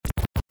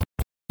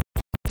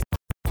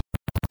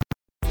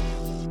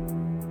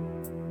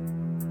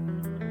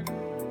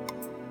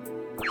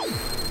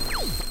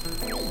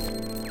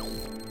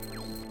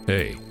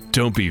Hey,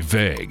 don't be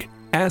vague.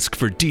 Ask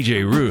for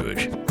DJ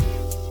Rouge.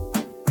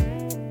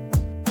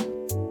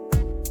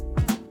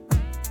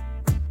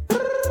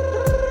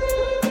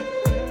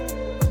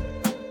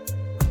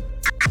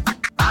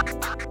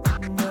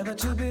 Never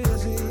too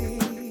busy.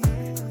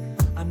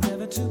 I'm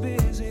never too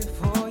busy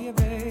for you,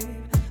 babe.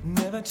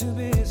 Never too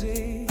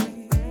busy.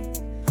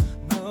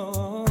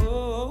 No.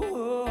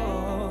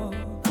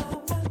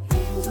 I've got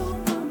things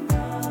on my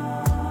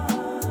mind.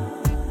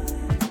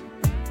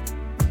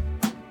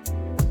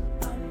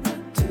 I'm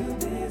not too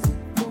busy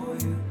for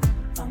you.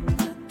 I'm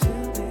not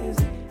too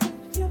busy.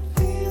 If you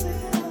feel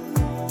it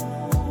alone,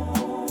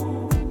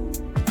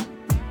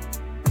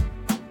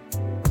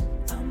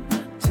 I'm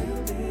not too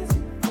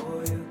busy for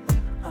you.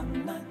 I'm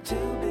not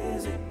too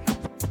busy.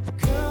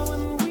 Girl,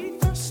 when we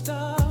first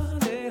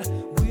started,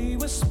 we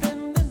were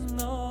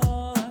spending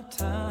all our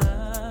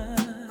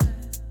time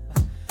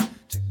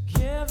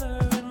together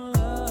in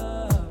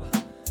love.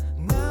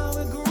 Now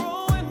we're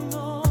growing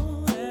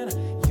old and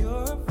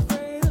you're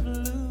afraid of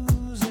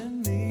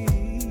losing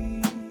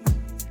me.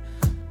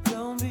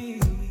 Don't be.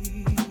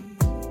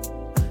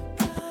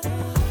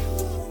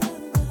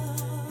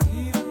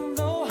 Even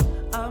though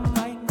I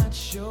might not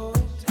show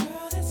it,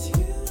 girl, it's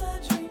you I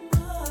dream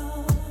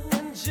of.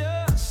 And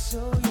just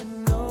so you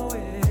know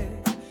it,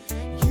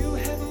 you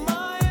have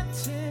my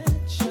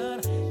attention.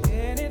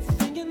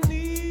 Anything you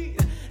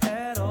need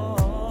at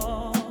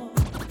all,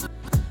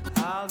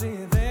 I'll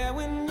be there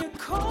when you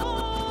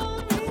call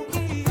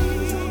me.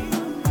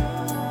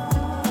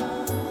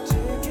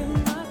 Taking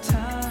my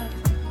time,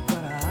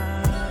 but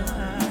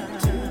I'm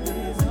too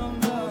busy.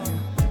 No,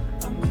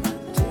 I'm not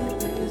too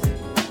busy.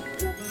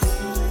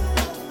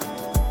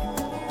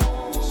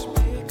 Just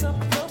pick up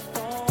the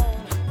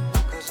phone,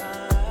 'cause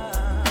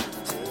I'm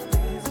too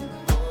busy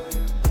for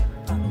you.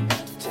 I'm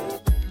not too.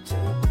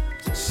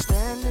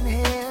 Standing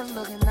here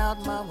looking out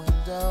my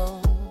window.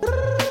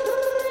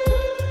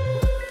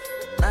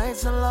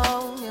 Nights are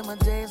long and my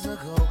days are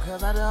cold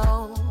 'cause I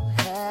don't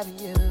have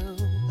you.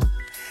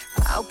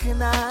 How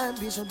can I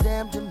be so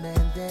damn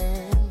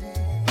demanding?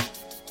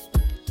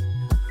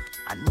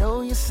 I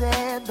know you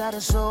said that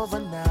it's over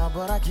now,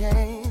 but I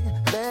can't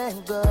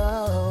let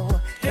go.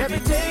 Every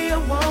day I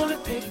wanna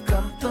pick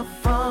up the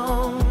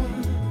phone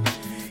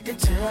and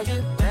tell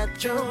you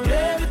that you're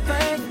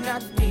everything I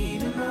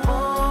need and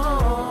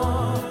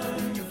more.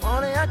 If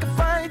only I could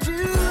find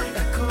you.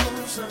 That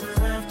cold summer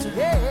afternoon.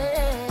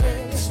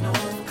 Yeah. Snow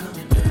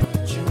coming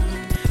down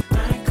June.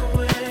 Like a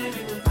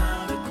wedding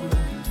without a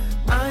groom.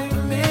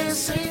 I'm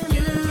missing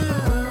you,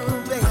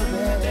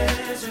 baby.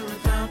 Desert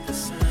without the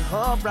sun.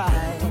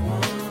 Alright.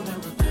 Water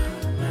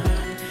without a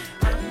man.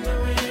 I'm the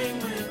ring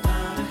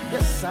without a hand.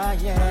 Yes, I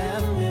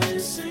am. I'm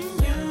missing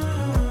you.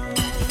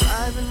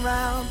 Driving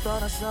round,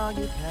 thought I saw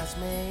you pass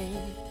me.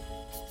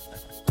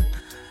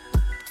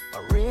 My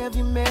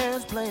rearview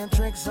mirror's playing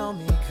tricks on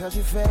me 'cause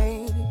you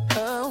fade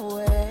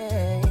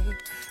away.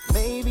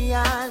 Maybe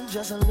I'm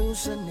just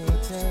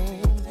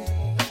hallucinating,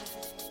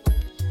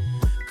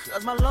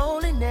 'cause my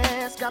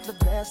loneliness got the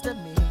best of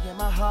me and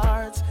my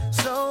heart's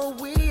so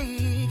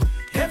weak.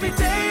 Every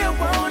day I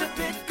wanna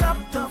pick up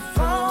the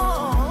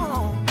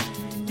phone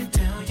and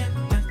tell you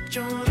that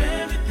you're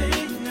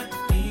everything I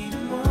need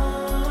and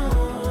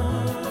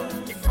more.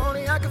 If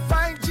only I could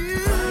find you.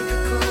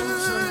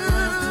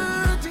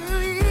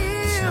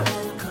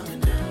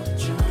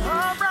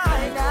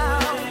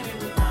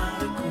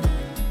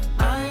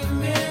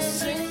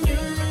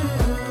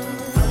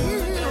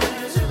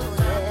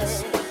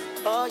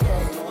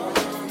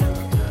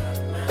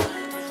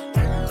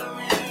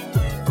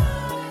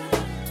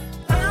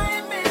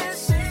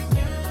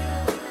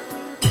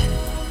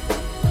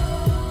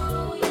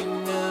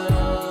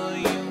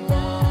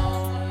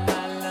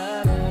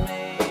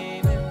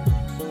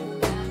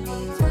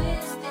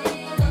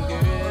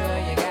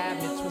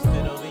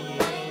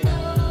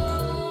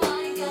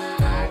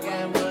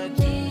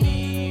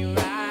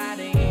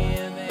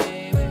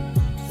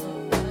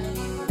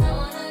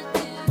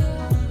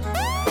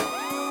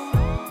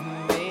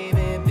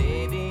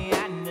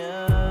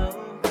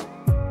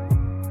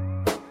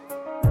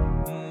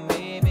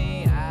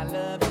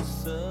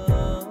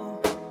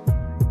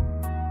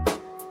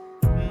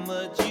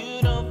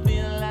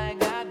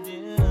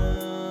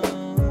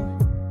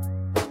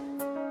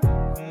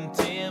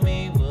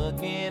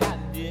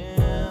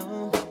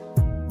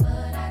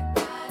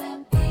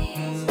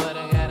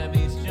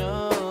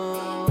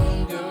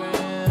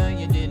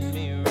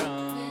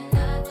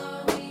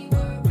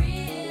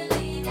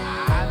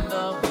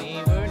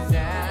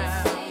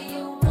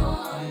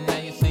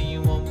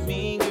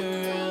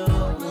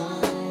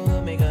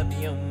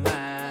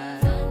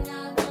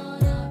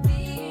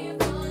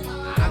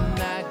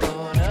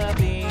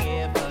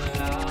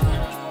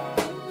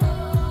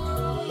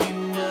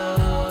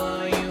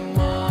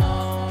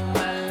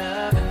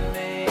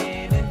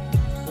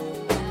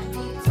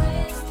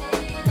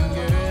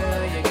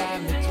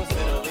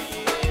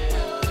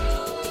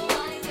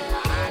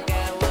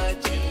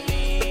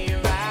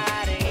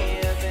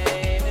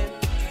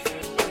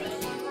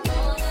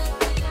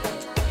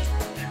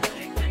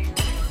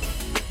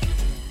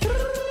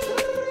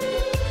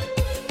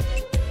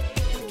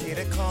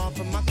 a call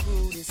from my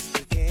crew this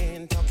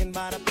weekend. Talking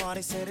about a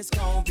party, said it's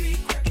gonna be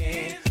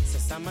crackin'.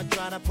 Since I'ma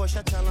try to push,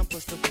 I tell them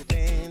push the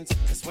bins.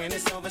 Cause when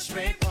it's over,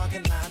 straight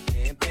parking lot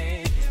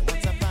pimpin'. And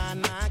once I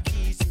find my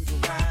keys to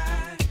the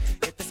ride,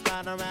 hit the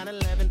spot around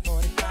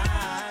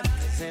 11:45.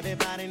 Cause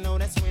everybody know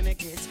that's when it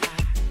gets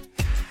hot.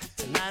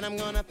 Tonight I'm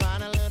gonna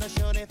find a little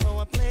shorty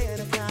for a play at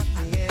the clock,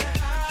 yeah.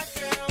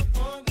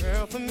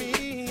 Girl for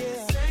me,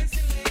 yeah.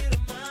 Sexy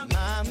little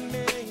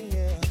mama,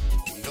 yeah.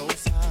 Who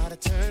knows how to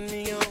turn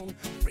me on,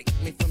 freak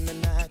me from the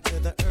night to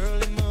the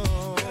early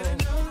morning.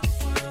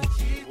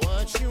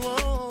 What you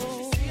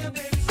want? She see a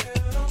baby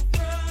girl, don't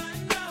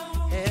run,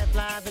 no. Hair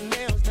fly, the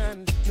nails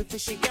done. Look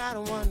if she got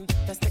one,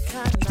 that's the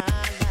kind I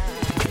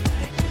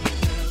like.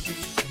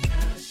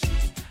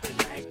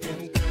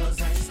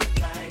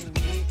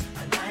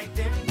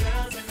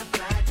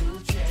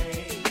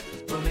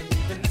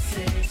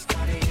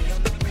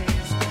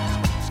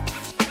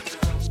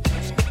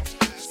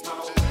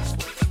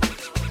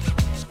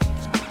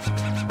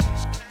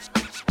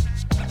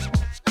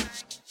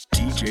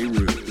 DJ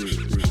Rouge.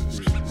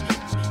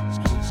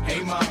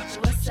 Hey mom,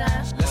 What's up?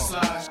 let's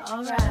slide.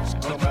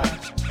 Alright.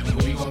 Alright,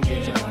 and we gon'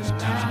 get it on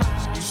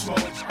tonight. You smoke,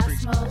 I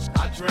smoke.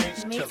 I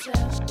drink. Me too.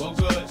 Well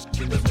good,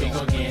 cause we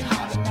gon' get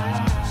hot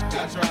tonight.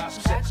 Got drops,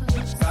 Got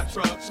coops. got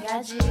trucks.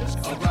 Got G's.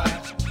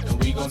 Alright,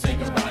 and we gon' take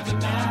a ride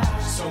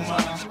tonight. So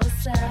mom,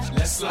 What's up?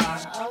 let's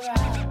slide.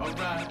 Alright.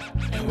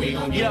 Alright, and we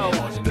gon' get it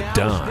on The tonight.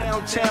 Don.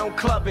 Downtown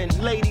clubbing,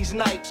 ladies'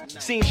 night.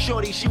 Seen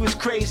shorty, she was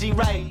crazy,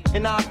 right?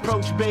 And I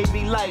approached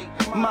baby like,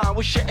 Mom,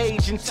 what's your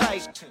age and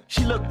type?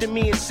 She looked at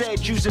me and said,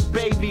 you's a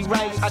baby,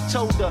 right? I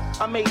told her,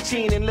 I'm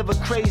 18 and live a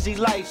crazy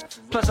life.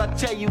 Plus I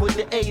tell you what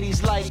the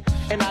 80s like,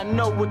 and I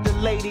know what the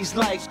ladies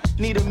like.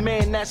 Need a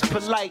man that's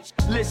polite,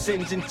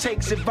 listens and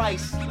takes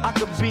advice. I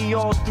could be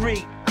all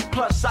three,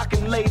 plus I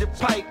can lay the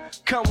pipe.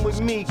 Come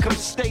with me, come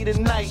stay the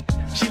night.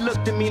 She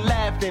looked at me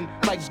laughing,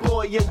 like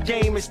boy, your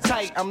game is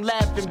tight. I'm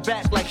laughing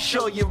back like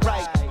sure you're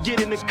right. Get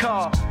in the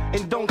car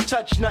and don't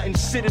touch nothing.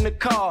 Sit in the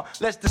car,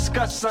 let's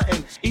discuss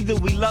something. Either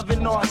we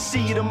loving or I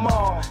see you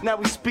tomorrow. Now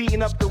we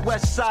speeding up the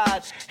west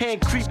side,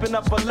 hand creeping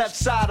up her left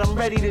side. I'm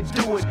ready to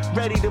do it,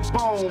 ready to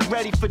bone,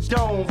 ready for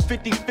dome.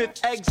 55th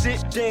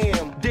exit,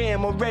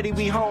 damn, already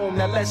we home.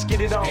 Now let's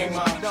get it on. Hey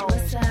mom,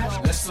 What's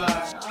up? let's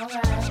slide.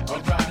 Alright.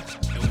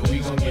 Alright, and we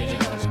gon' get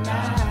it on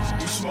tonight.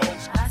 You smoke,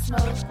 I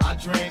smoke. I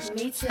drink.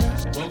 Me too.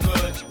 Well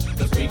good,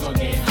 cause we gon'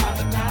 get hot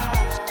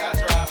tonight. Got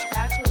drops,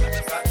 Got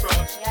coops. got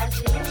trucks. Got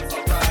G's.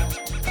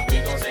 Alright, and we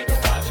gon' take a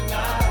ride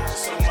tonight.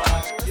 So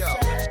mom,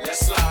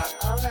 let's slide.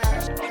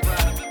 Alright.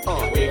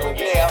 Alright, and we gon'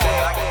 get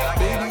hot.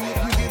 Baby,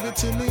 if you give it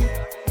to me,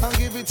 I'll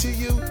give it to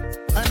you.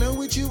 I know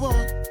what you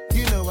want,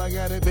 you know I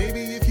got it. Baby,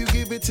 if you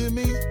give it to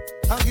me,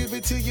 I'll give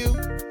it to you.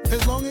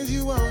 As long as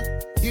you want,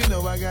 you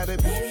know I got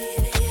it. Baby,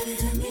 if you give it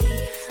to me,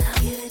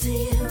 I'll give it to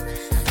you.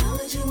 I know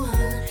what you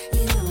want,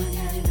 you know I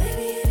got it.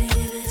 Baby, if you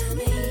give it to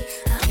me,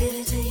 I'll give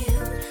it to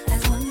you.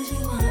 As long as you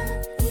want,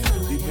 you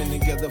know I We've got been it.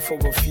 together for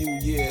a few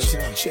years,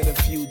 shed a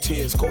few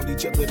tears, called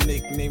each other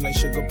nicknames like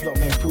Sugar Plum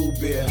and Pooh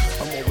Bear.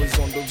 I'm always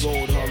on the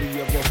road, hardly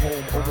ever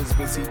home. Always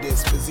busy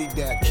this, busy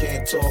that,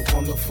 can't talk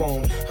on the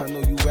phone. I know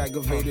you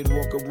aggravated,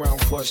 walk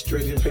around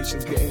frustrated,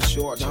 patience getting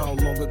short. How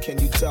longer can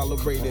you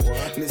tolerate it?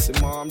 Listen,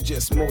 Ma, I'm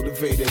just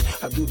motivated.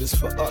 I do this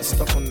for us,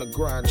 stuck on the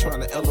grind,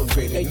 trying to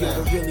elevate Hey it. yo,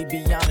 Now. to really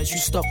be honest, you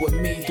stuck with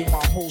me through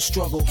my whole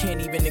struggle.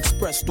 Can't even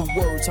express through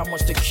words how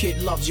much the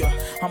kid loves you.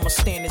 I'ma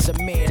stand as a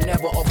man,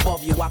 never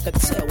above you. I could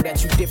tell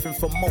that you different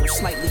from most,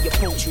 slightly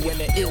approach you in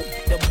the ill.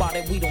 The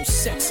body we don't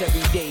sex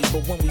every day,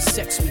 but when we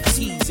sex we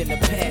tease in a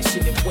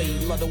passionate way.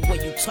 Love the way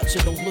you touch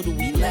it, those little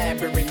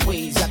elaborate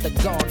ways. Got the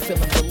guard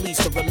feeling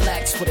released to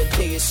relax for the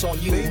day. It's on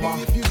you, Baby, ma.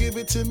 if you give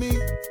it to me,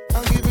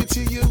 I'll give it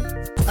to you.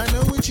 I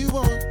know what you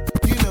want,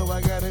 you know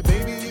I got it.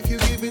 Baby, if you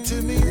give it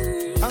to me,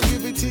 I'll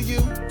give it to you.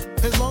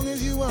 As long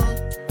as you want,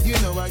 you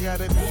know I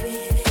got it. Baby,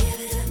 if you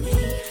give it to me,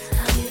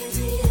 I'll give it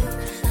to you.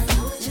 I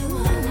know what you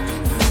want,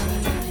 you know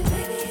I got it.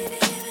 Baby,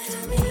 if you give it to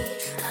me,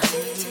 I'll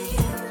give it to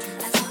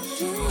you. As long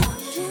as you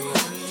want,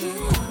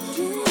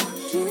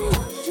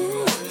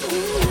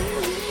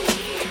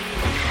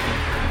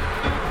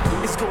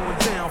 It's going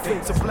down,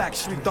 fade to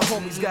Blackstreet. The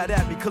homies got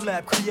at me,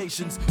 collab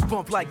creations.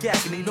 Bump like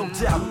agony, no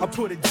doubt. I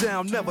put it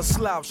down, never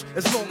slouch.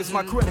 As long as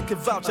my credit can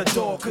vouch, a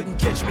dog couldn't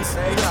catch me.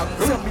 Say out.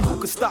 Tell me who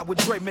could stop with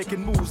Dre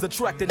making moves,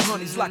 attracting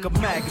honeys like a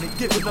magnet.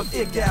 Giving them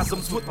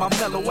orgasms with my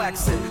mellow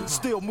accent.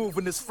 Still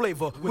moving this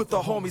flavor with the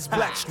homies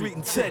Blackstreet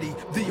and Teddy,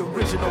 the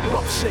original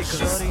rough shakers.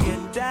 Shutting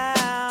it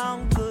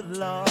down, good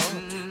lord.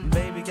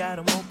 Baby got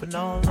 'em open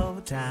all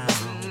over town.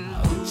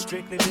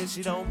 Strictly bitch,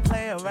 you don't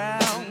play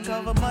around.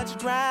 Cover much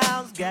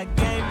grounds, got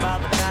game by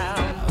the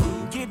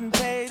pound. Getting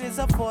paid is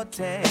a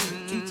forte,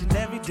 each and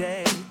every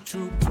day.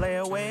 True play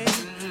away.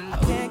 I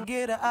can't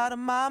get her out of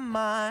my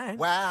mind.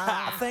 Wow.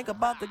 I think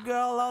about the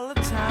girl all the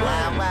time.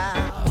 Wow,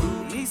 wow.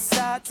 east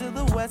side to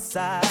the west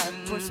side,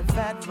 pushing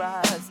fat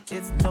rides,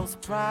 it's no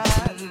surprise.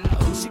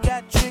 She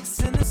got tricks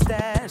in the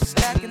stash,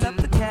 stacking up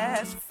the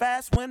cash,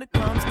 fast when it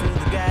comes to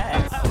the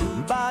gas.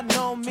 By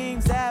no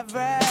means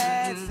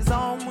average, it's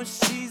on when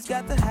she's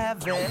got to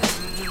have it.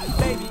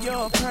 Baby,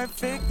 you're a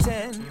perfect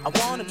 10, I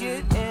wanna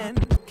get in,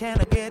 can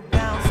I get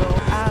down so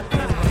I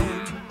can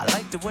win? I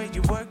like the way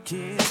you work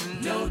it,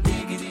 no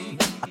diggity,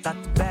 I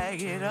got to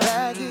bag it up.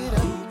 Bag it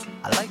up.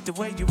 I like the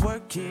way you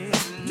work it,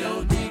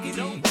 no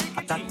diggity,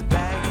 I got to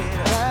bag it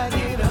up. Bag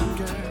it up,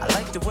 girl. I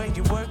like the way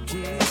you work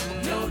it,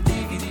 no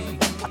diggity,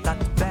 I got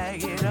to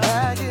bag it up.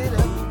 Bag it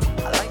up.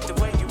 I like the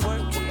way you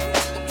work it,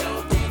 no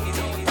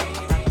diggity,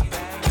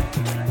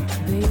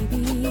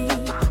 Baby,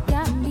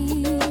 got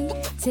me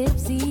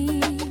tipsy,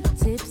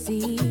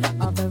 tipsy,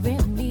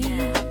 offering me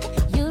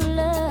your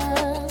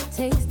love,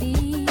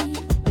 tasty,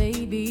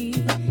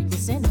 baby, you're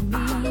sending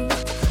me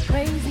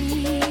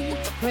crazy,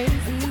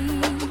 crazy.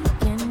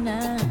 Can I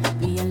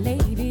be a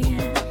lady?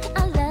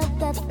 I love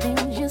the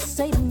things you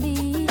say to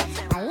me.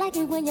 I like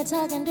it when you're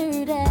talking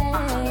dirty.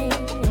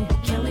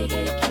 Can we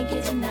get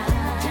kinky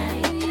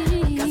tonight?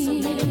 Got so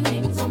many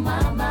things on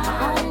my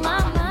mind. On my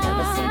mind.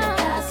 Never seen a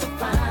guy so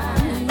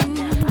fine.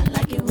 I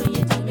like it when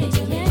you do me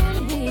to me.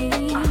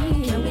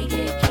 Can we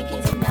get kinky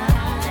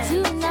tonight?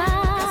 Tonight.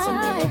 Got so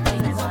many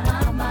things on my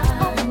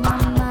mind. On my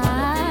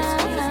mind.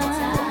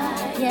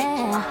 Yeah.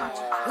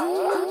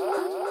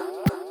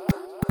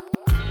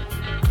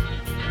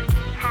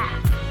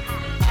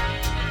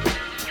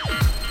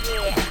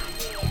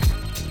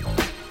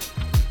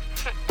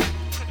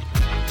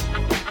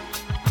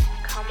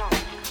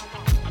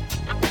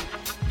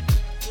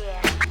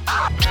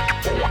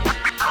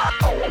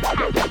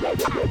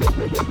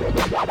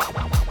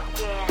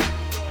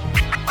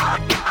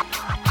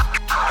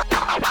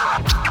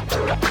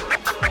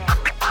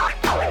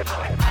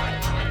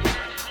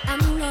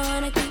 I'm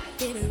gonna keep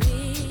it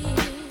real.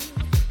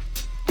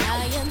 How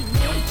you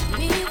make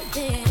me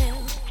feel,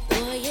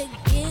 boy, you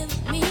give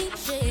me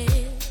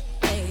chill,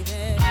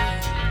 baby.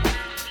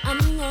 I'm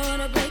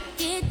gonna break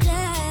it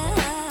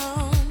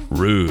down.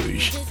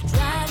 Rouge, Just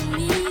drive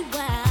me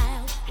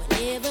wild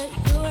whenever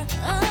you're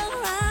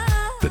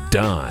around. The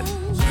Don,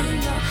 You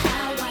know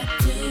how I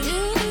do.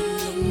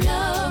 You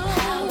know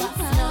how I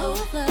flow.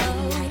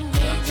 I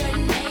get your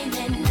name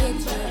and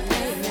number.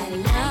 I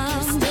like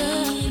you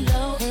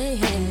steelo.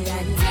 And I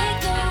take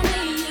the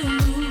way you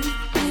move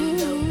and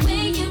the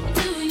way you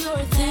do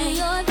your thing.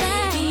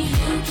 Baby,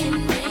 you can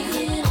bring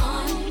it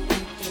on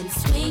and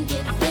swing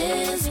it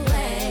this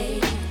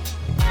way.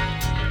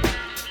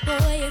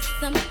 Boy, it's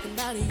something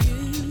about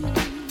you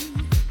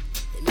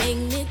that make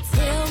me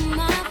tell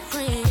my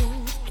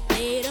friends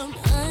they don't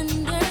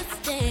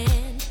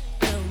understand.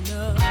 No,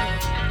 no,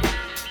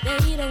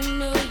 they don't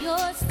know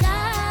your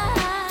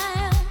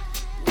style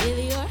with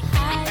your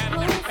high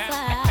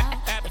profile,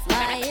 the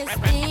flyest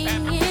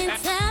thing in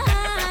town.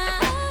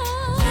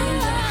 You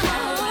know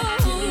how I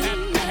do, you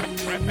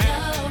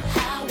know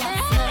how I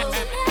flow.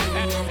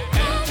 I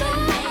get your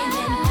name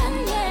and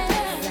number,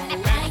 I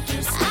like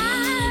your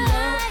style, and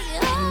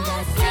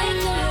I take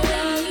the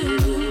way you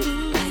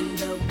move and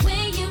the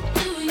way you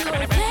do your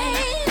thing.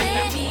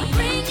 Baby,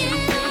 bring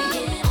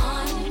it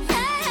on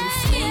and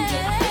swing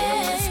it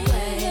this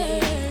way.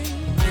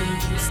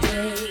 You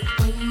stay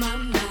on my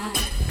mind,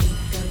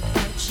 think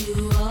about you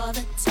all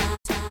the time.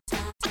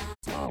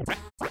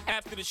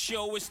 After the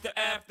show, it's the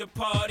after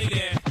party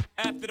then.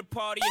 After the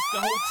party, it's the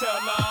hotel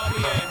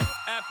lobby then.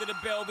 After the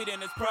Belby,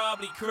 then it's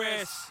probably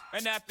Chris.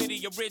 And after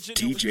the original,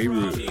 DJ it's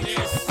probably Rouge.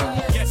 this.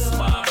 Yes,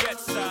 ma,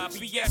 Bed-Stuy,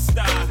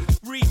 Fiesta.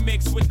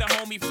 Remix with the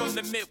homie from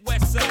the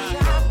Midwest side.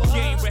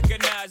 Game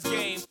recognized,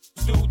 game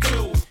do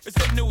too. It's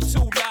a new 2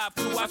 Live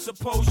crew, I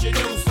suppose you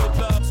knew. So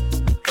clubs,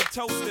 the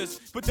toasters,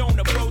 but don't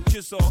approach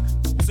us or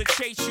to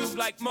chase you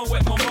like Mo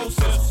at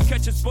Mimosas.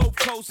 Catch us both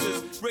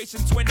coasters,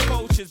 racing twin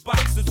poachers,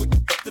 boxers with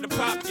to the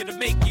pop you to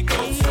make you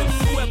closer.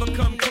 Whoever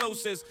come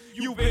closest,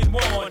 you've been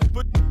warned,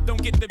 but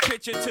don't get the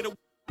picture to the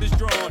is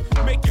drawn.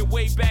 Make your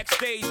way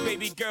backstage,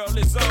 baby girl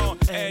is on,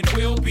 and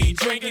we'll be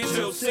drinking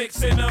till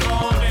 6 in the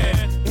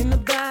morning. In the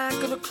back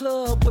of the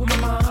club with my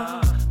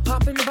mom,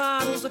 popping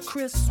bottles of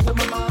Chris with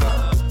my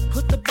mom.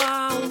 Put the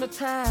bar on the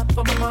tap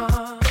for my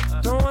mom,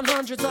 throwing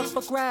hundreds up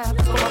for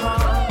grabs for my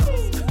mom.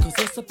 Cause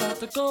it's about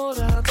to go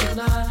down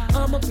tonight.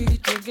 I'ma be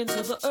drinking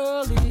till the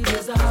early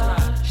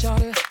desire.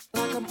 Shout it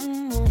like I'm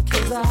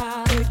cause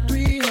I take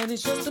 3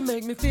 honeys just to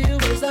make me feel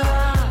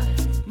reside.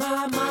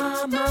 My,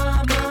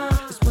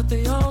 it's what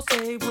they all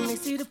say when they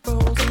see the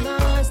frozen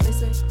eyes. They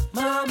say,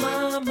 my.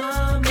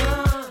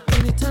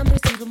 Anytime they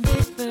see them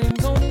big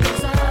things on the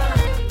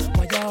inside.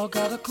 Why y'all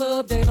got a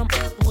club date? I'm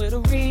with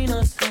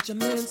arenas. Got your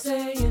man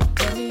saying,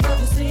 tell me, have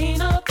you seen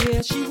her?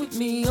 Yeah, she with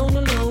me on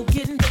the low,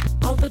 getting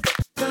off the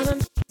got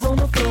on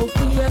the floor.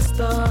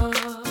 Fiesta.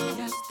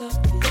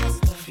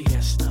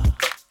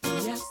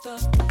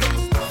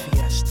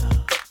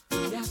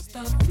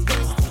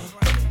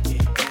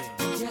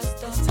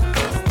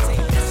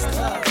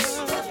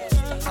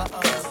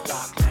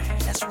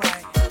 That's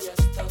right.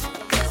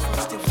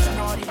 First it was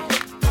naughty,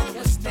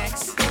 what's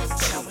next?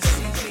 Now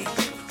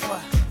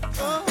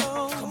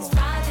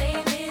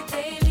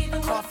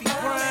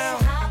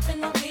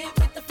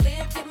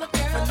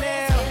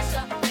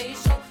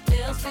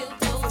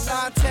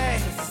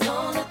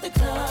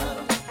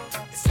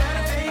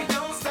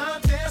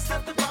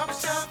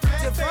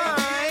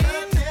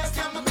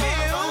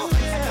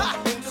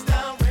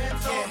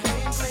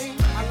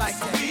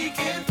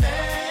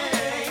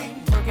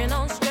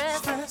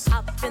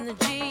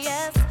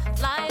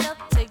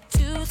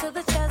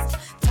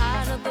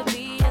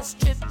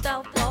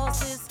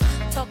promises,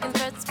 talking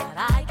threats, but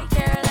I could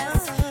care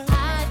less.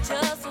 I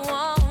just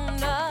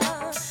wanna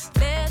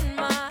let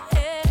my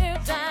hair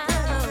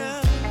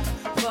down.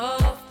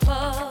 Puff,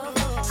 puff,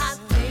 I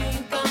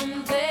think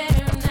I'm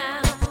there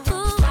now.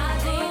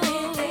 Riding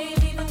in,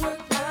 baby, the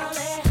work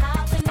early.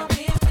 Hop in the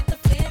whip with the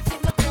flips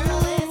in my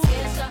curlies.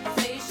 Hairshot,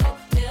 facial,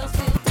 nails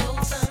still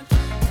closing.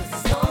 'Cause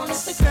it's on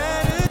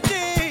Instagram.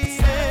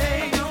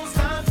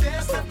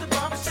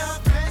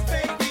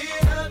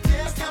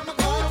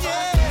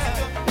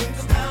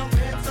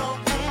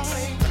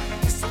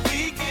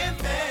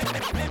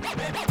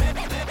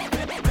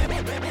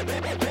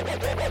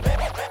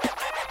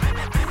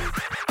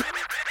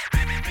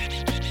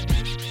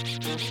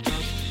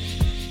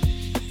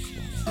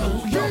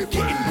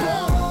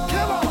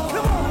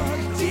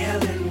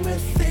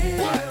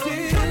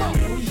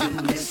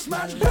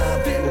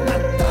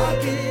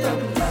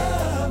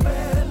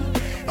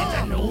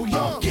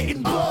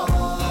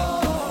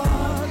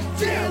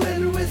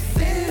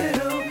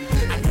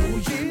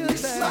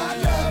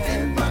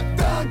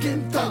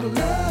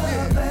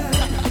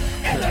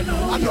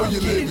 I know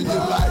you're living your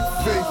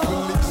life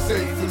faithfully,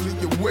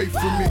 safely away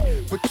from me,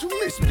 but you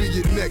miss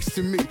being next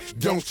to me,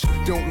 don't you?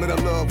 Don't let our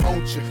love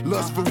haunt you.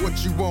 Lust for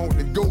what you want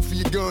and go for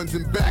your guns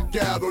and back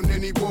out on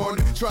anyone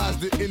that tries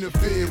to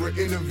interfere or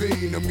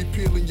intervene. On me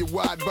peeling your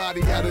wide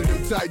body out of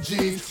them tight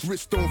jeans,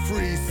 wrist on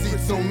freeze,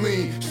 seats on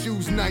lean,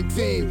 shoes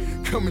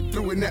 19, coming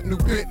through in that new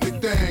Bentley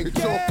thing. The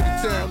talk of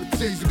the town, the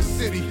tease of the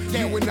city.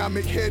 You and I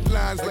make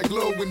headlines like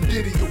Lowe and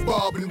Diddy or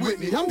Bob and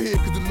Whitney. I'm here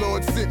 'cause the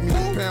Lord sent me.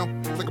 Pound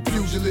like a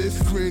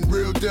pugilist, grin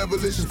real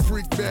devilish and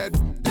freak bad.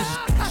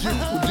 Shit,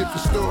 a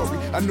different story.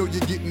 I know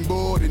you're getting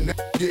bored and now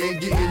you ain't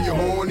getting your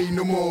horny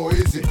no more,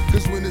 is it?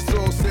 'Cause when it's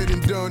all said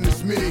and done,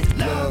 it's me.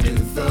 Loving,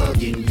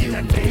 thugging you.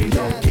 I know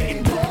you're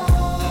getting bored.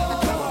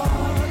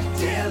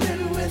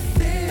 Dealing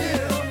with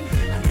it.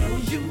 I know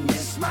you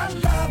miss my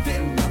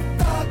loving, my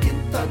thugging,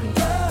 thug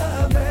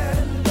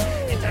loving.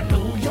 And I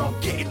know you're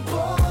getting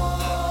bored.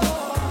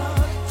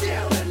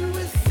 Dealing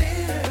with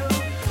it.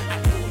 I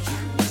know you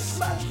miss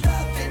my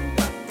loving,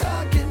 my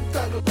thugging,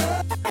 thug loving.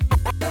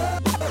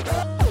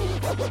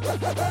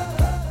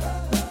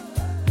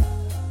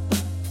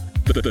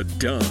 The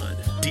Don,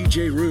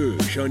 DJ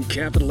Rouge on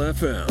Capital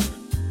FM.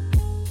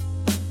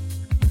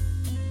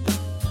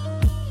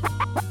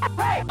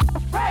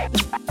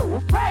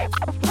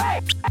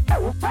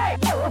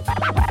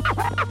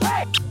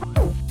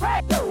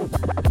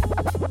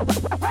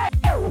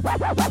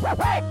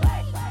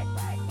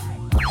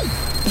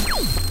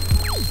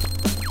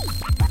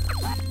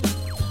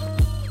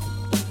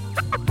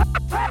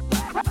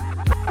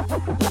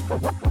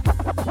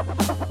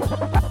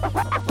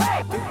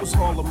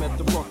 Harlem at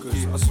the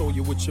Ruckers, I saw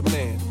you with your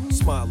man,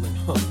 smiling,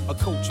 a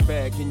Coach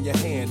bag in your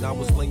hand. I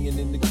was laying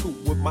in the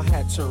coop with my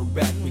hat turned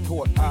back. We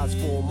caught eyes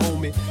for a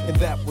moment, and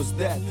that was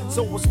that.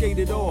 So I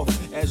skated off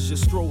as you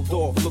strolled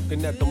off,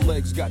 looking at them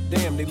legs.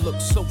 Goddamn, they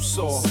look so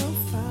soft.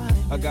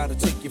 I gotta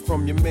take you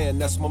from your man,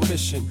 that's my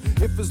mission.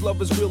 If his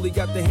lovers really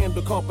got to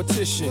handle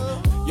competition,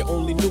 you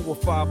only knew him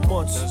 5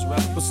 months.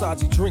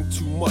 Besides, he drink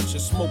too much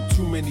and smoke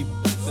too many.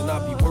 And I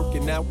be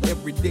working out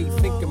every day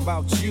thinking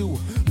about you.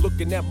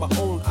 Looking at my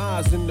own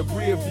eyes in the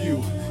rear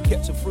view.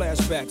 Catching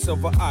flashbacks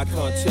of our eye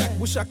contact.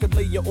 Wish I could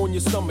lay you on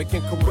your stomach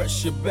and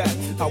caress your back.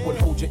 I would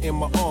hold you in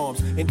my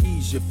arms and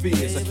ease your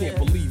fears. I can't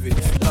believe it,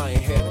 I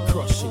ain't had a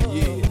crush in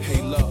years.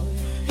 Hey love.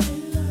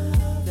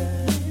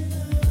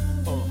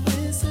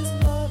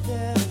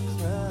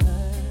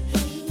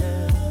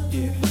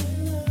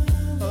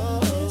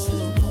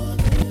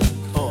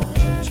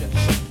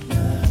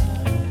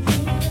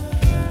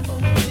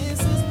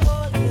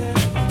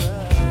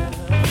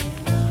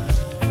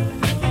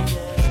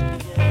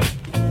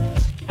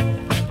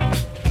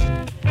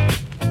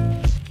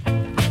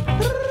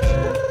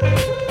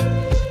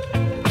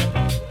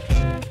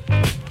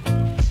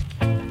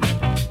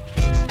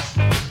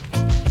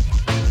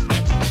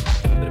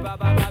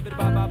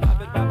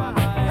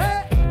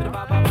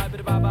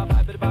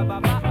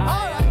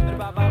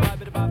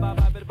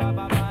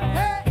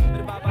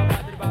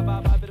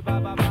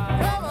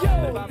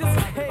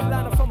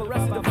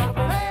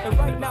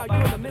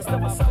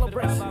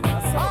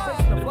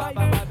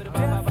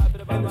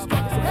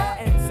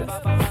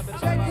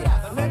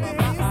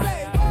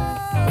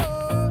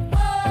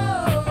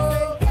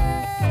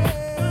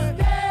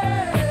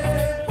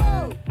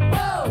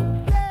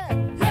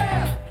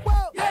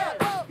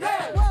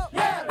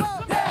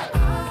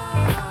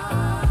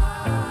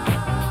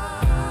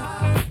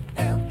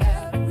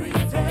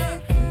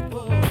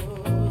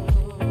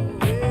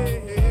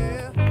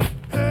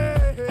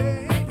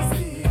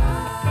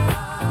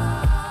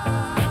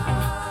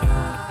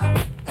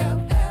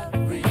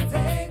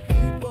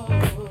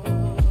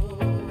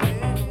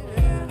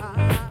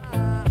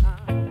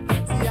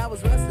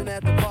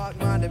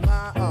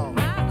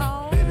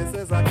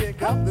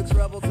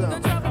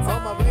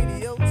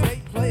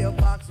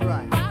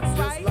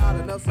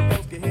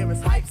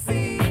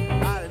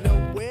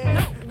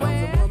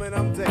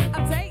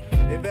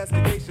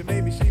 Investigation,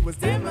 maybe she was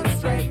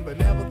demonstrating, but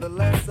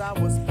nevertheless I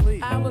was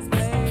pleased.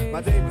 My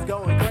My day was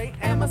going great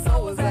and my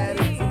soul was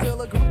at ease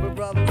until a group of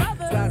brothers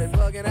started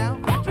bugging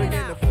out,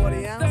 drinking the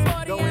 40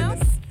 ounce, going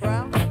the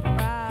round,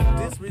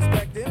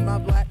 disrespecting my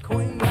black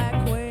queen,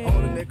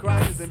 holding their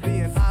crotches and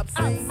being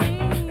obscene.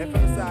 At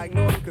first I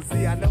ignored them, cause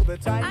see I know the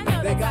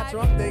type. They got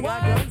drunk, they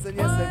got guns, and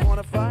yes they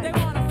wanna fight.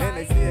 And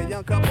they see a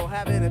young couple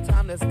having a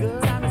time that's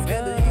good, and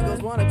the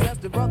Eagles wanna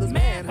test the brothers'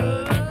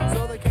 manhood.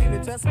 So they came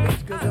to test me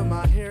cause of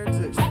my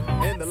heritage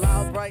and the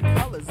loud bright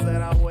colors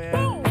that I wear.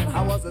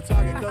 I was a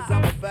target cause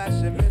I'm a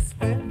fashion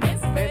misfit,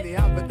 and the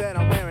outfit that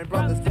I'm wearing,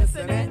 brothers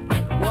dissing it.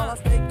 Well, I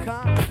stay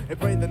calm and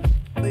pray the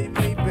leave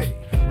me be,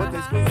 but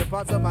they squeeze the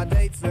parts of my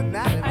date's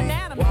anatomy.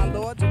 Why,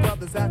 Lord, you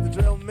brothers have to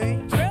drill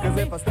me? Cause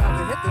if I start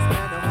to hit this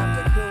man, they'll have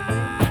to kill me.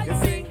 You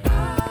see,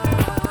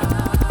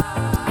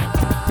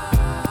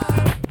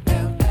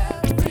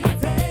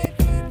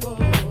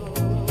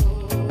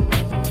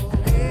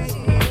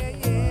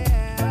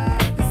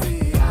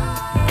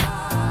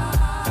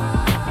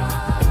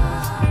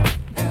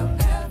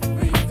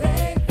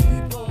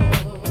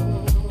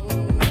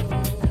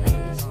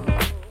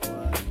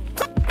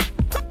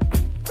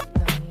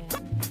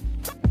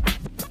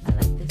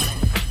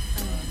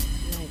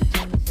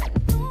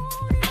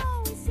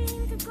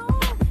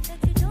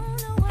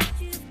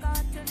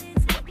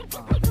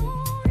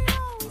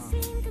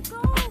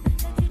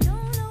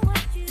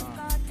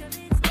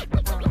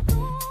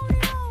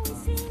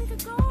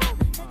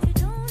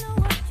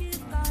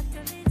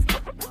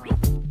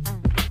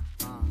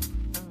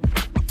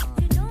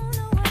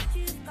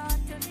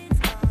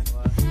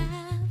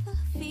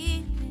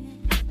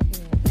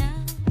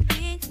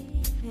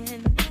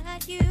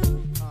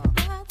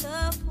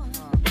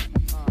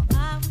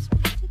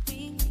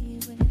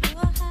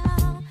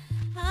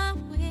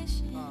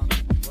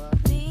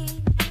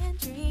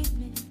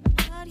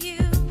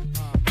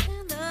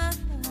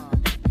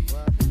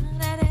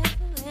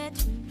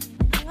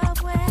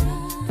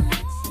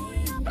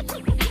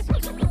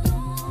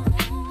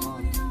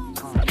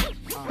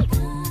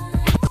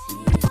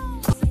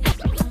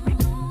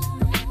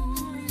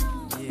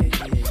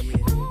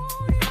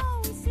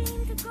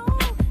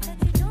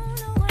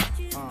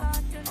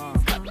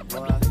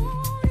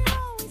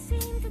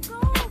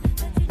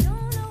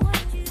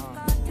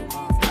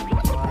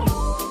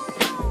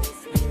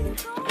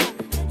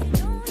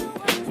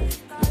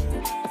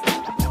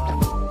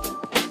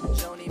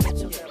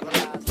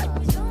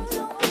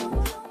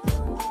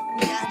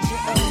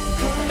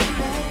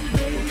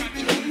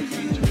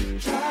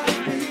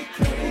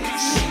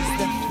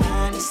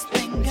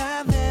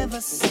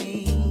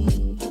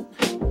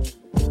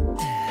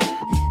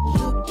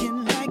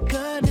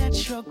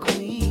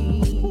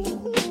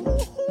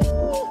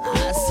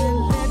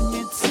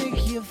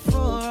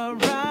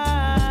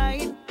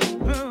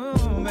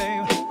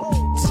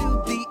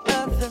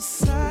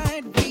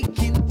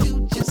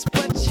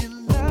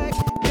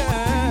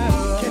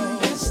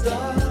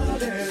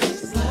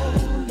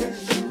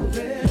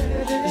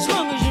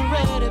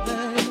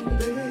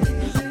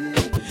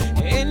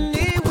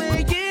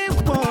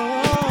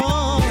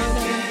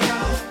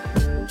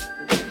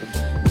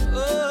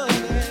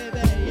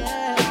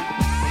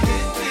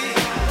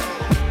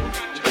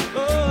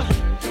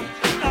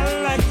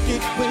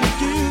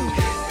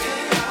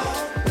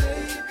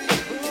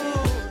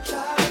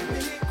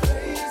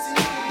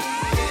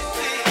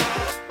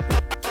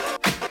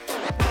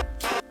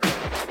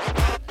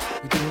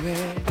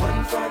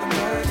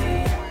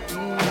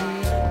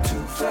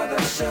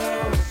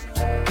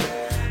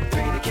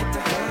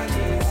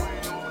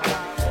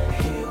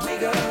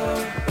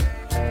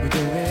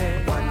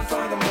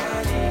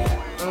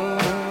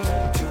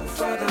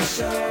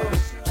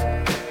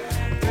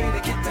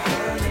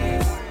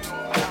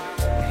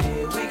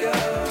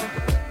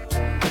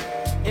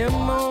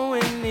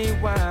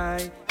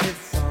 M-O-N-E-Y,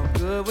 it's all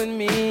good with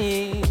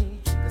me.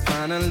 'Cause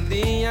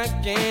finally I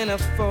can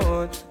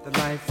afford the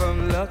life of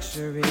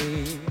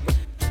luxury.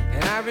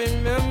 And I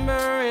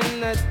remember in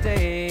the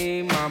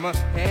day, mama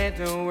had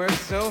to work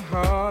so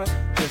hard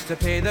just to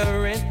pay the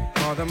rent.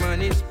 All the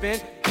money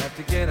spent, have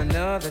to get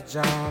another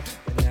job.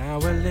 And now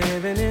we're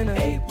living in a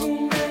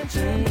 8-room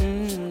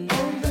mansion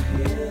on the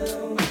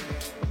hill.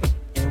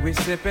 And we're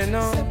sipping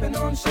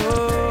on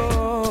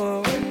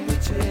show. And we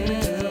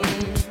chill.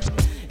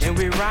 And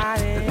we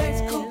riding,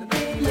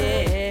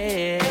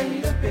 yeah,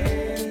 in the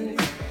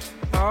Benz,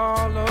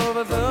 all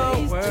over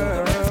the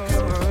world.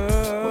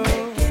 We're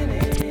making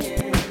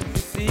it.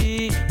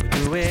 See, we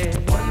do it.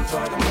 One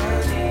for the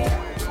money,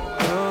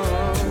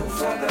 two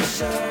for the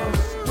show.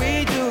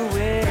 We do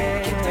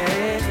it.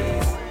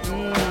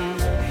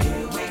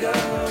 Here we go.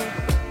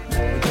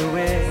 We do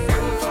it.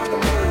 One for the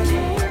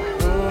money,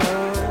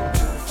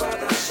 two for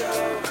the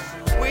show.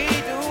 We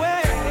do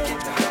it.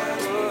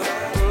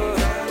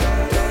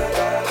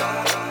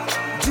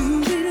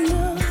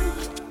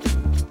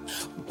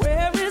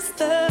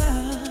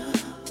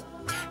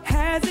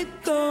 Has it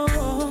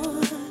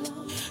gone?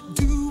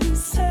 Do we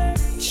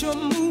search or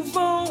move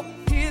on?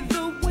 Hear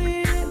the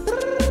wind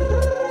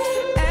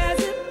as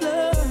it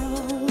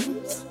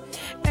blows,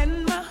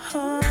 and my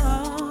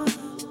heart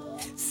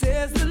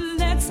says the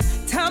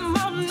next time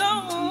I'll know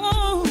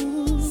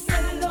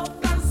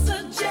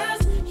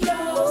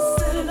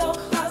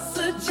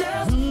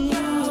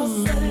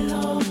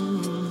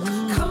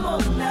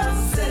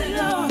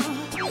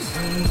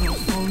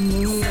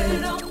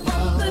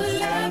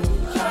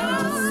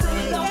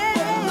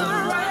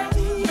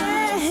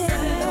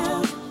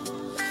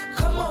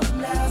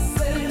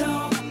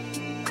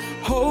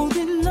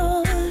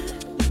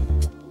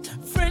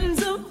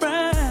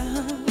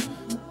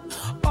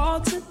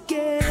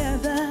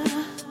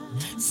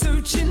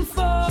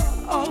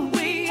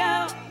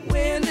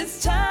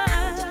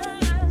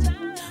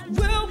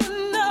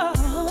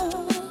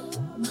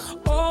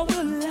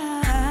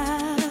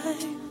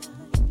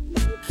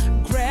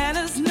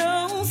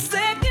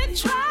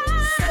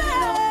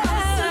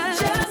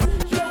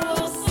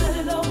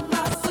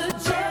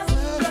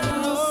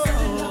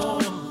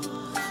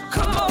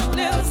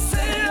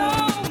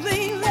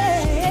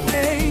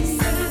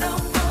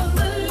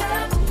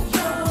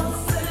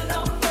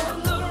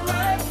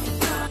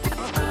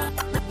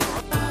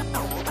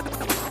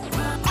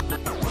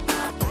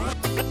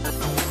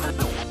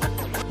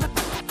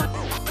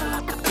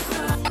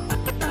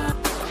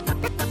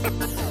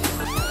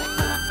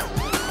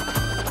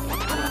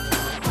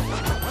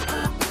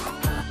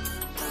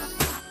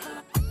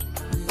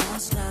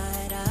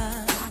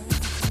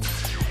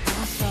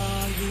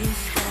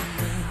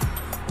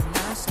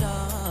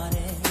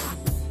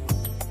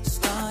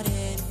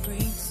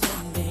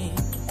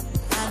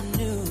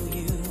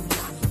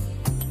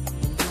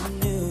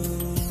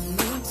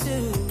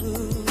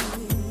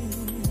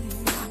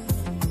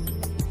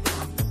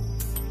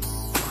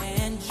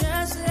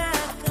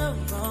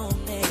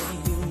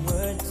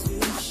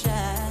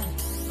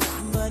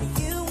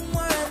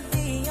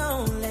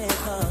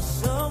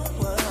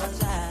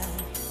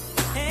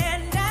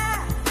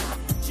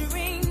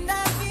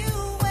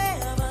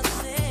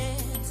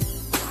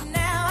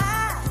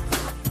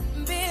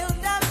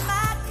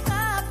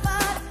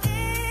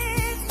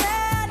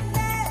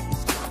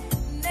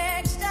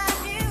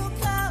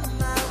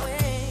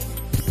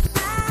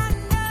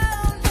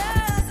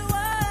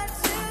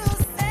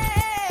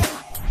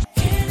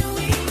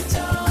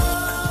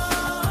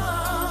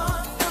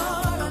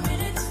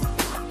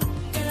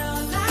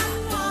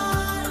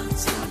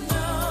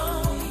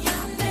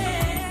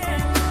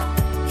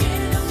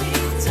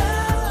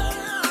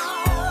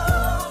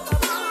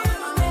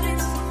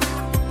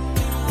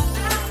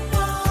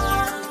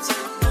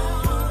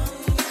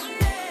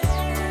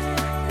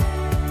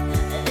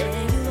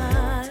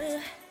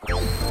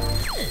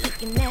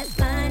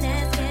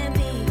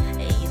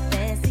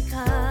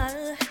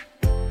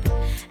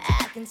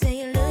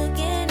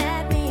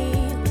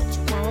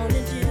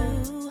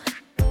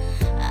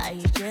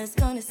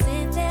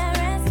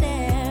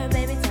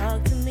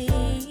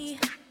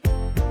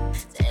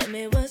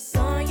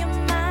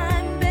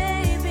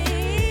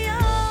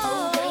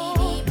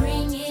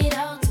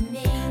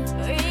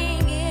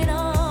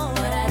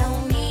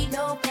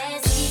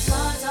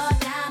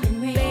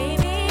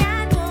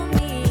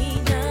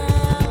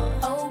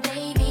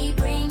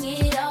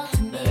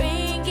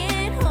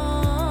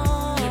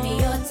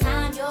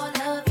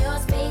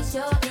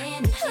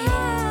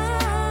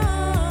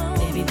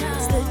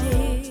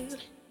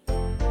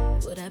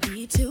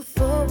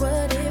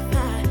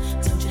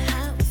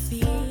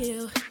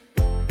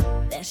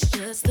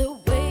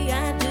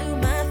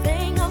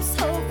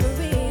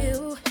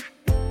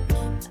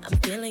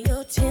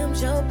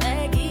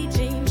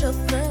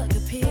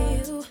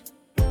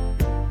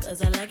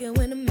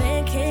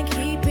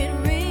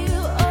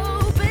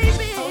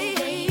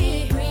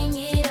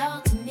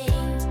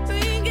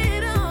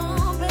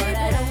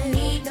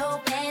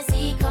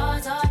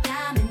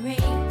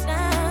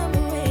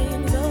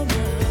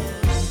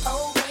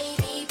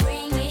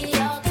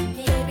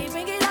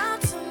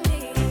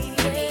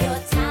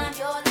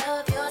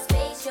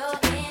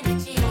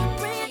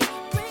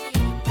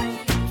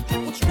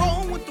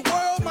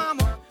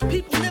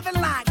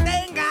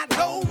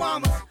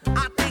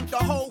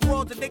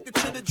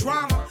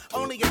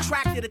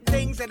attracted to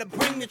things that'll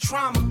bring the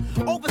trauma.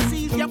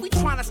 Overseas, yeah, we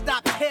trying to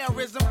stop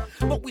terrorism,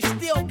 but we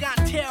still got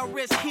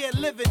terrorists here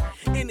living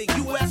in the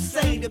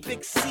USA, the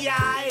big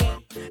CIA,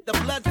 the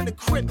Bloods and the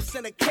Crips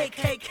and the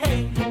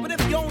KKK. But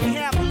if you only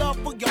have love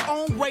for your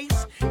own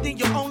race, then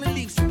you only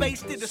leave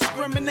space to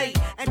discriminate.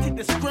 And to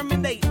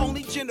discriminate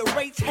only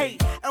generates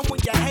hate. And when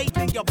you hate,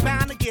 then you're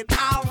bound to get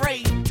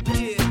irate.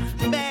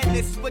 Yeah,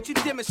 madness is what you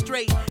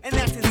demonstrate, and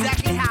that's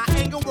exactly how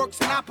anger works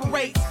and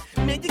operates.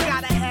 Man, you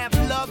gotta have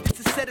love just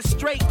to set it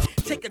straight.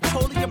 Take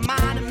control of your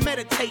mind and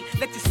meditate.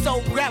 Let your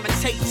soul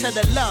gravitate to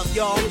the love,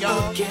 y'all.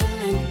 People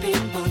killing,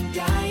 people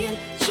dying,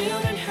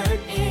 children hurt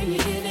and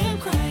you hear them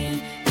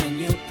crying. When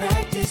you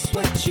practice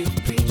what you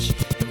preach,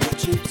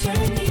 what you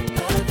turn the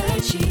other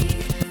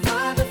cheek.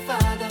 Father,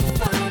 Father,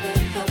 Father,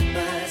 help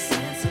us,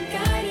 send some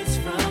guidance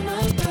from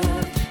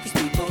above. These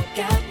people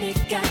got me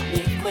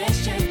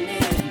questioning.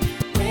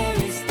 Where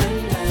is the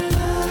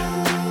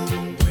love?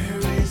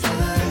 Where is the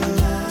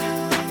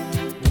love?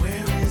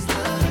 Where is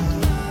the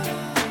love?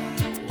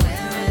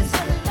 Where is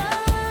the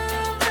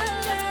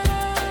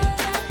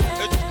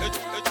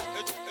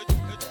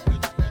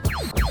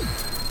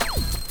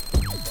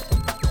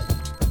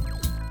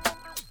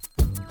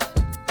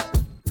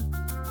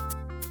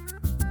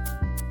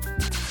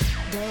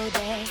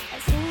Baby, I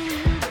seen you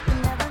with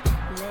another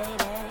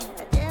lady.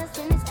 I just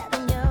finished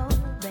having you,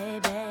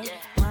 baby.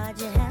 Why'd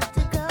you have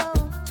to go?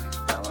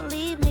 Don't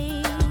leave me,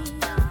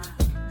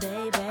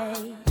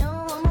 baby. No,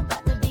 I'm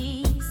about to be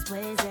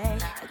swayze. I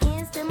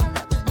can't stand my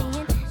love is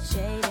being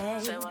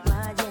shady.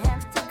 Why'd you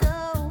have to go?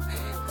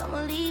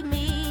 Don't leave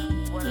me.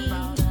 What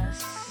about us?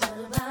 What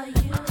about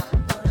you?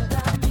 What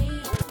about me?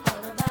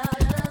 What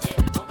about us?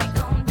 Yeah, what we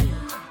gon' do?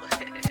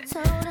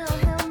 Total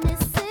help me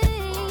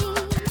sing.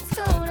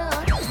 Total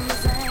help me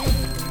sing.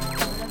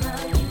 What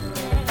about you?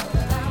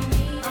 What about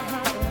me?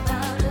 What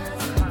about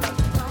us? What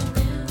we gon'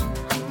 do?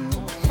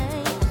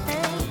 Hey.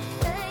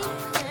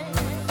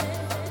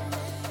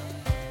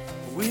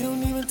 We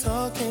don't even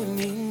talk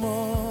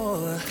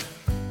anymore.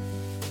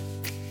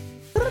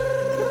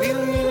 We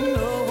don't even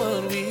know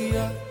what we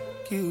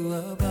argue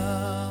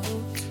about.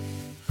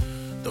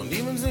 Don't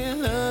even say I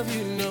love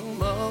you no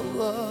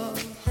more.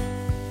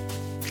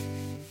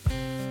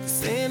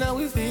 Saying how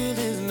we feel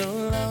is no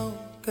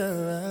longer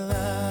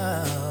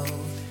allowed.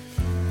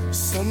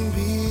 Some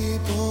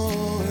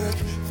people work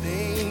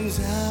things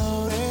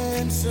out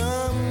and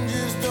some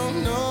just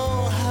don't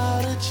know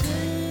how to change.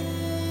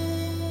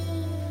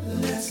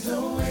 Let's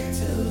don't wait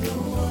till the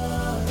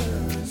water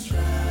is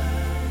dry.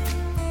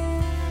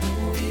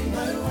 We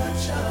might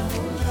watch our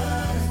whole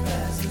lives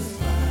pass us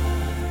by.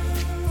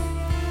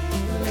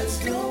 Let's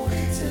don't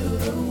wait till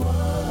the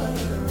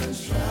water is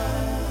dry.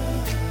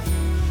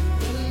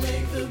 We'll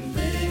make the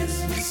biggest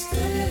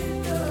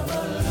mistake of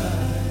our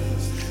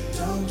lives.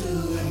 Don't do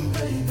it,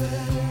 baby.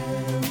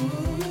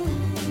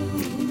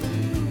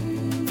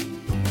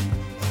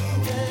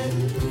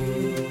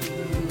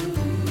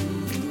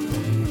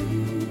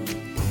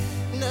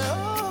 No,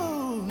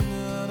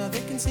 no,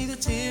 they can see the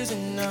tears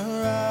in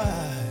our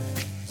eyes.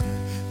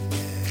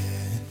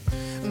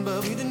 Yeah. But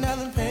we deny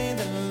the pain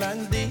that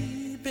lies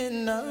deep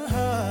in our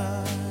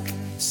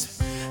hearts.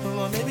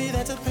 Or maybe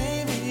that's a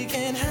pain we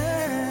can't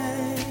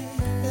hide.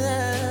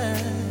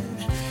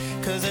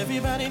 'Cause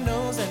everybody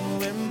knows that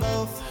we're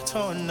both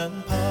torn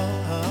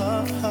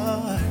apart.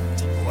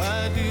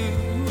 Why do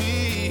we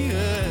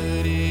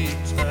hurt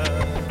each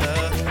other?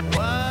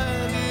 Why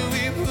do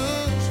we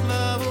push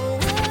love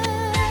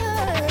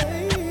away?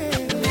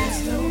 Let's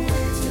don't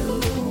wait till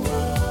the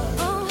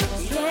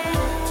water's dry.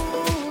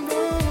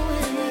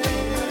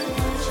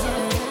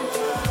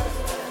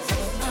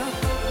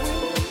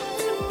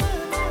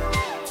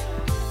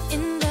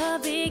 In the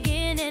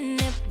beginning,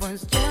 it was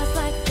just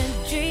like a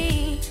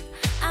dream.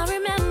 I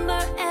remember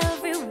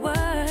every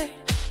word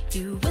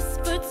you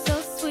whispered so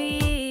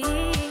sweet.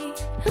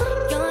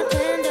 Your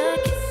tender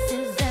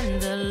kisses and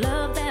the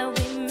love that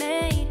we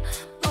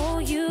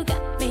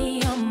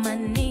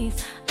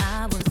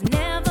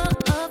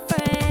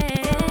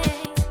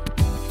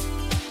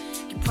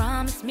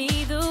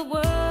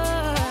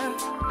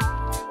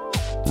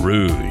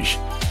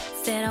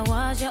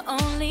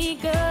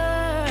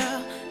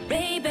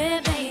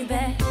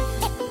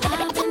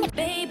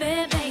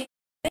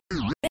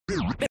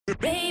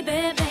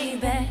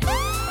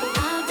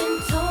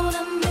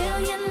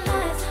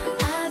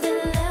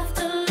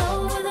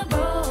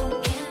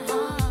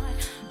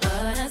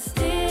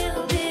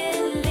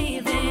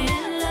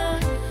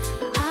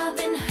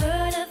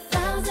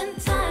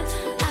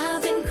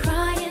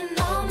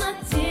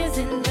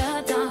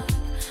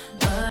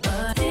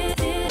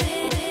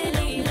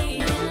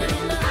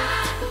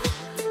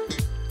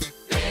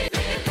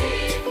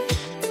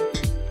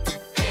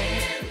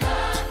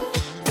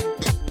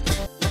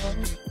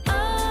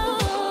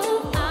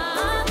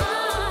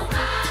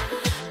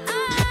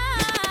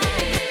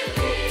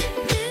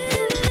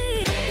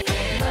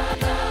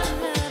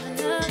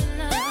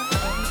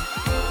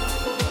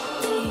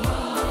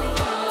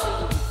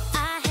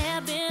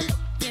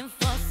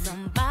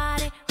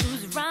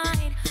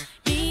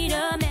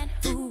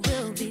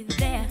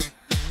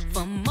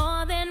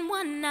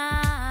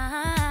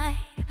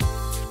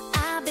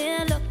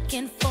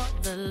looking for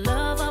the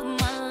love of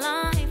my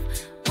life.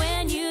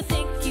 When you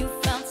think you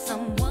found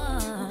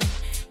someone,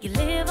 you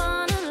live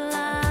on a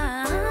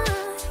lie.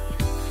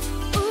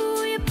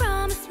 Ooh, you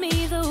promised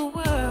me the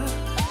world.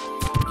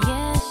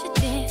 Yes, you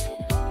did.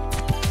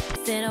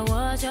 Said I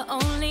was your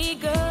only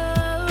girl.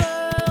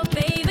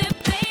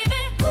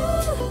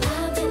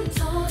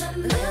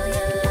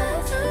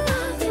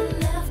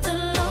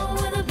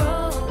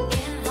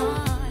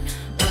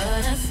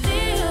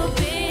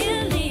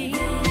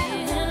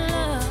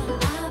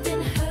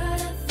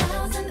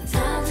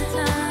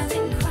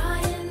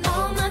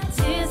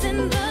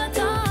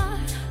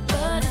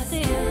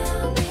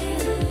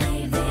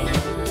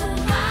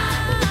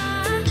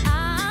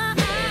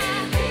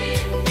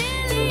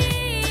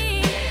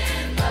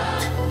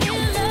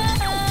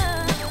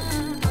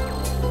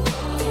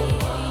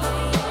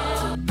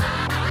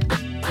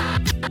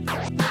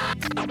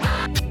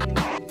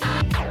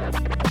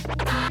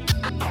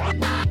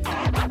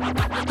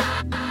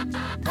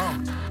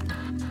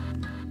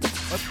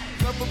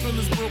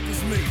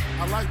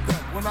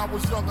 When I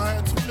was young, I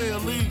had 2 pair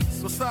of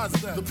leads. Besides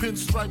that, the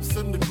pinstripes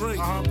and the gray.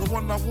 The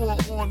one I wore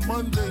on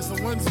Mondays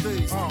and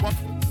Wednesdays. While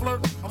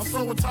flirt, I'm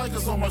sewing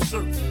tigers on my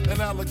shirt and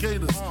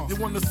alligators. You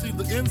want to see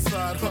the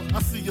inside? Huh,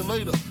 I see you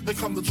later. Here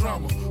come the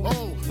drama.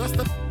 Oh, that's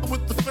the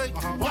with the fake.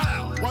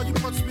 Wow, why you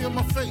punch me in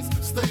my face?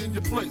 Stay in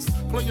your place,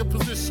 play your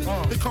position.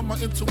 Here come my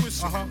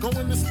intuition. Go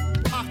in this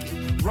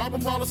pocket, rob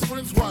him while his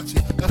friends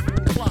watching. That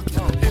clock,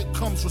 here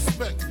comes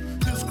respect.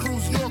 His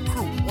crew's your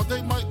crew, or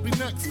they might be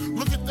next.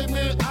 Look at they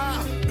man,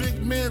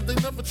 big man, they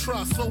never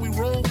try, so we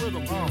roll with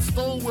them,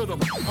 stole with them.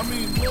 I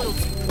mean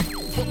loyalty.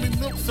 Put me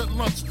milks at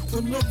lunch,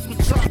 the milks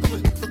with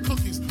chocolate, the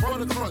cookies,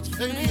 butter crunch,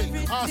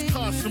 88,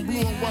 Oshkosh and blue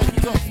and white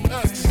duck.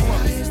 Ask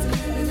twice. You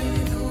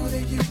know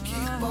that you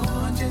keep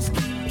on, just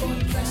keep on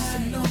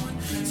pressing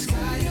on.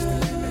 Sky is the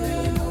limit,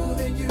 and you know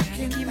that you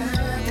can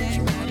have what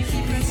you want.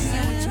 Keep pressing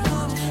what you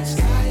want.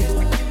 Sky is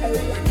the limit,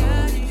 and you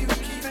know that you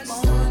keep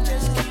on,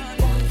 just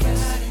keep on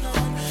pressing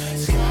on.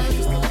 Sky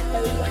is the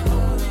limit, and you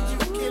know that you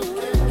can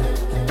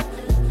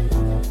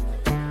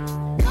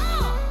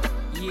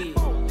Yeah.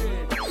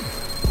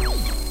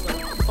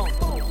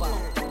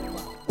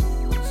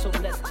 So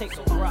let's take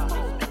a ride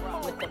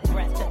with the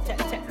brat tat tat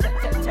tat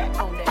tat tat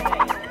on that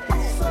ass.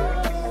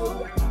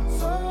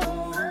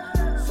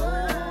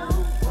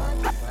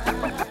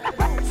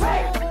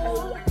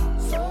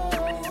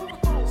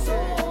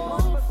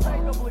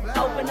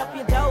 Open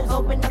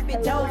up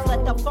your doors,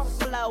 let the funk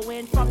flow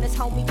in from this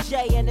homie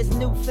Jay and his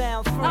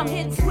newfound friend. I'm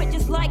hitting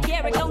switches like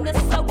Eric on the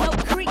Solo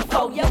Creek.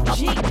 Oh, yo,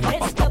 G,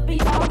 it's the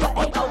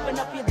B-R-A. Open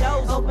up your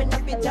doors, let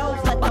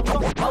the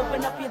funk.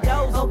 Open up your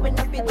doors,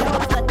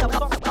 let the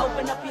funk.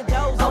 Open up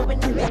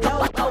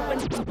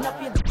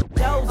your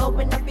doors,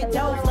 open up your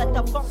doors, let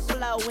the funk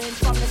flow in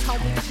from this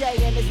homie Jay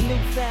and his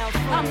newfound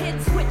friend. I'm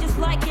hitting switches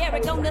like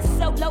Eric on the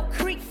Solo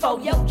Creek. Oh,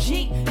 yo,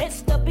 G,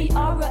 it's the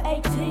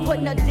B-R-A-T.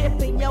 Putting a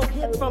dip in your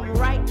hip from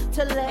right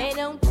to left. And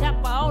on top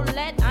of all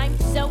that, I'm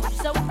so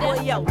boy,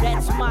 yo,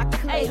 that's my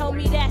clique. Hey,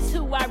 homie, that's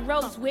who I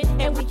rose with,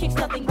 and we kicks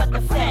nothing but the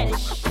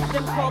fetish.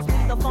 Them calls me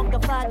the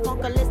funkified,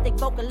 funkalistic,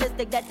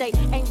 vocalistic that they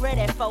ain't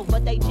ready for,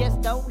 but they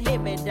just don't hear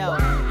me though.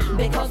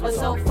 Because we're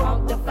so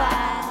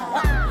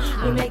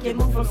funkified, we make it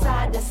move from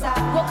side to side.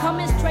 Well,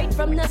 coming straight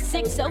from the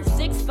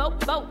 606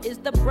 boat is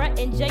the Brett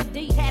and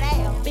JD head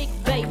out, big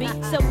baby.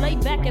 So lay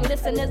back and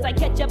listen as I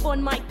catch up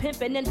on my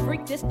pimpin' and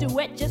freak this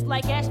duet just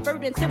like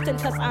Ashford and Simpson,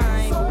 cause I'm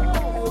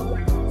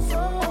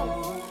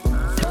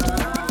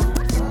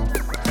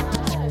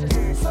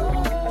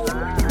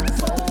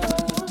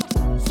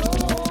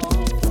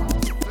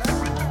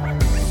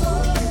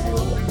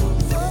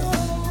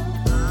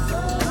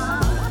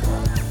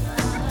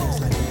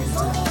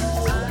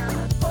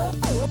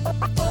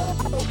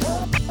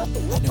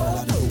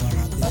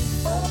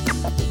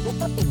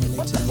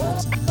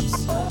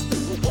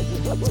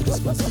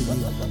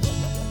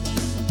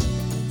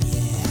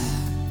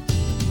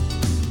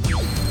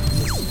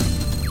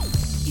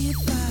If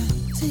I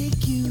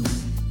take you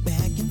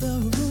back in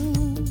the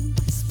room,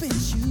 spin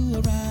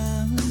you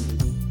around,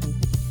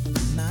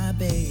 my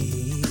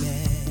baby,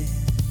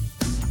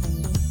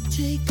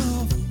 take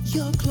off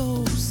your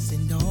clothes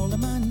and all of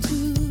mine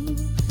too,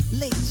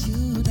 lay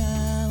you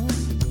down,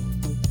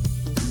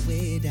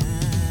 way down.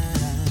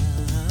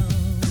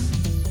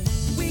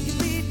 We can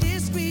be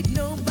discreet,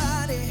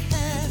 nobody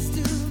has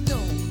to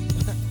know.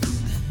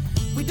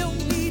 We don't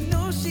need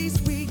no sheets,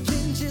 we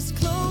can just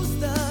close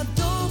the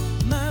door,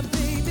 my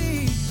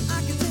baby.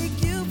 I can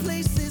take you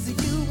places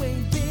you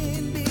ain't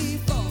been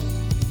before.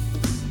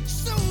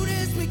 Soon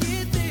as we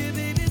get there,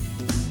 baby,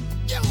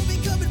 you'll be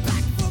coming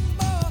back for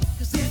more.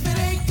 'Cause if it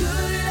ain't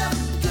good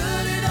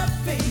enough,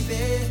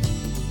 baby,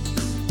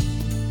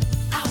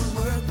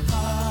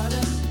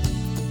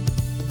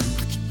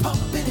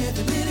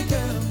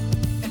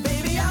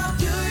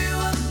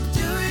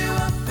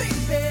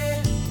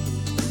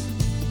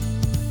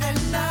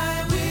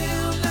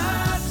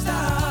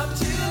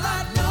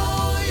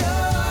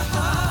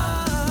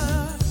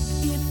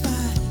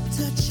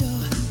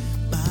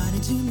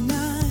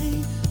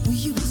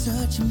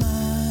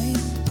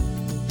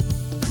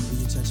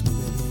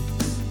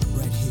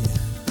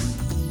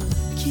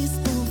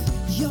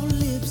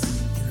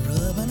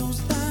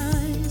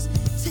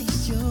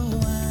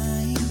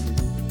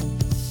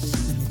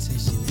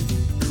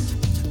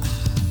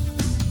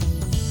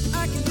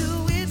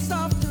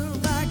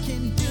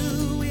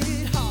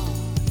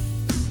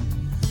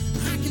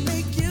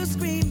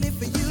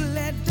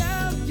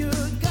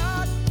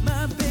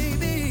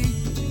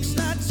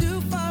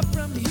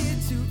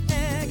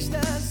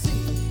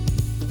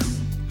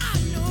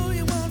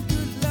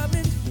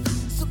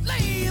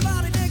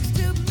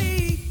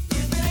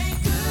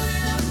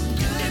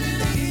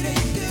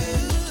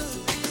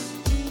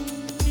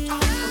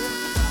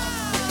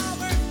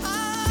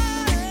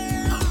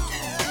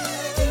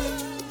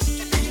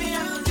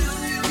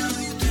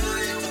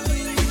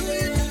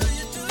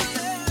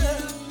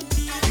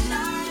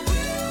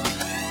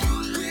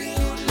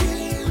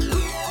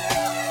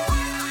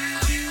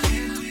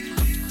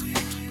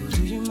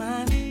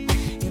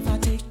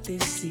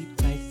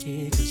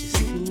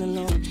 sitting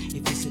alone.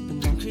 If you're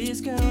sipping on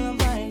Chris, girl, I'm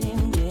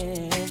writing,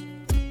 yeah.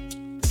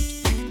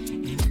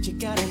 And if you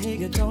got a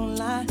nigga, don't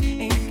lie,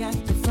 ain't got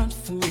the front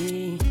for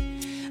me.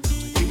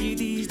 I'ma give you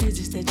these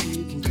digits that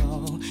you can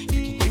call.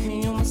 You can hit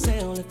me on my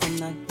cell if I'm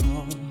not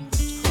home.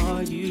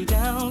 Are you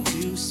down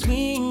to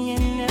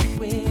swinging it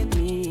with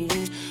me?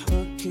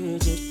 Or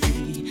could you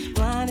be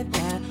blinded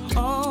by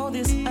all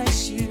this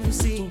ice you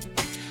see?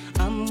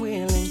 I'm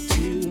willing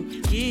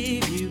to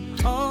give you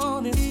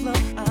all this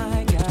love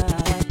I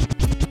got.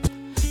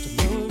 But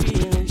no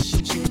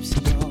relationships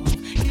at all.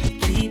 Gotta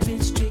keep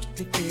it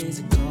strictly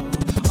physical.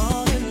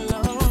 All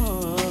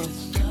alone.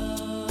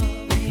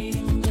 Love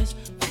waiting just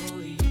for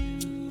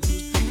you.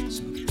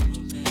 So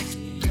don't pass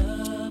it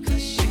up,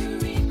 'cause you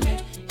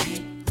regret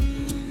it.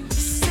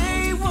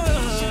 Say what,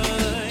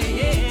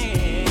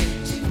 yeah.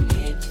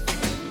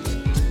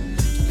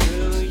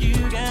 Girl, you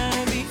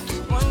gotta be the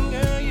one,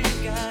 girl, you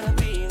gotta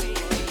be.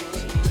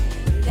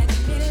 Let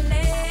me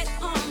lay it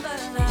on the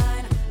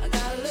line. I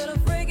got a little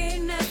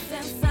freakiness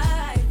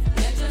inside.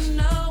 Let you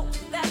know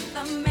that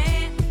the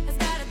man has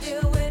gotta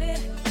deal with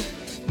it.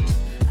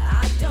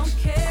 I don't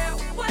care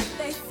what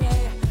they say.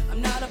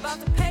 I'm not about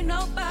to pay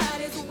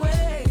nobody's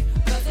way.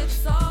 'Cause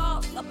it's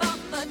all about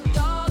the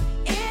dog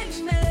in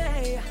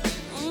me.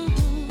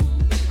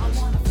 I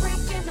want a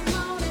freak in the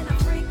morning, a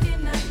freak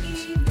in the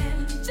evening,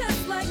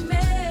 just like me.